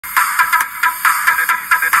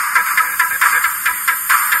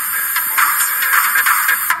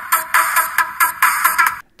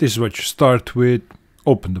This is what you start with.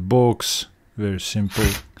 Open the box, very simple.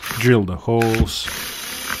 Drill the holes,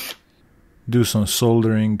 do some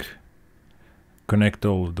soldering, connect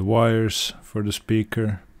all of the wires for the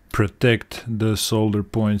speaker, protect the solder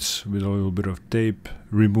points with a little bit of tape,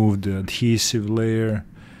 remove the adhesive layer,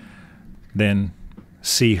 then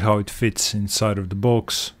see how it fits inside of the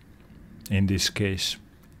box. In this case,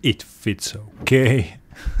 it fits okay.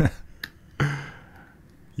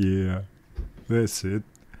 Yeah, that's it.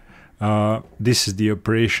 This is the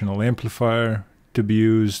operational amplifier to be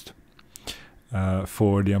used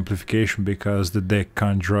for the amplification, because the deck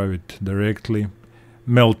can't drive it directly.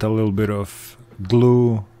 Melt a little bit of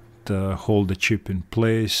glue to hold the chip in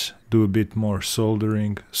place. Do a bit more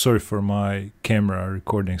soldering. Sorry for my camera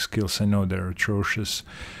recording skills, I know they're atrocious.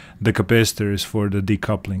 The capacitor is for the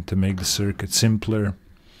decoupling to make the circuit simpler.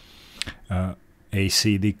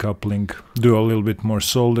 AC decoupling. Do a little bit more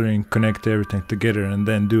soldering, connect everything together, and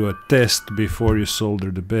then do a test before you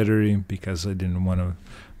solder the battery, because I didn't want to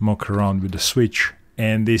muck around with the switch.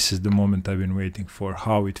 And this is the moment I've been waiting for,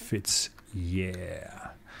 how it fits. Yeah,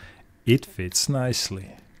 it fits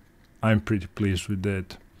nicely. I'm pretty pleased with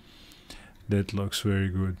that. That looks very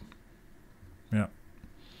good. Yeah.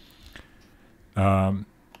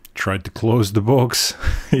 Try to close the box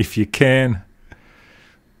if you can.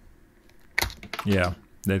 Yeah,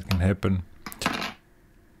 that can happen.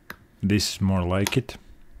 This is more like it.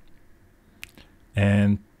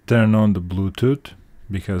 And turn on the Bluetooth,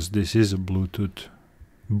 because this is a Bluetooth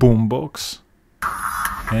boombox.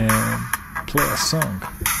 And play a song.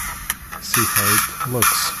 See how it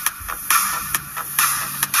looks.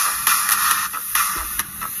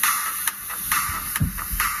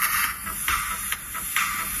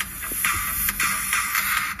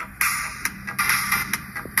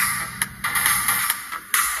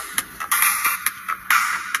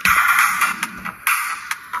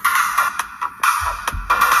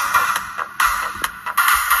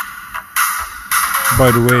 By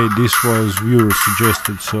the way, this was viewer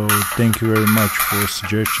suggested, so thank you very much for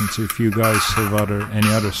suggestions. If you guys have any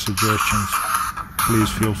other suggestions, please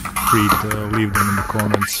feel free to leave them in the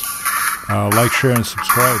comments. Like, share and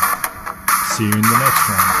subscribe. See you in the next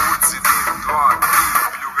one.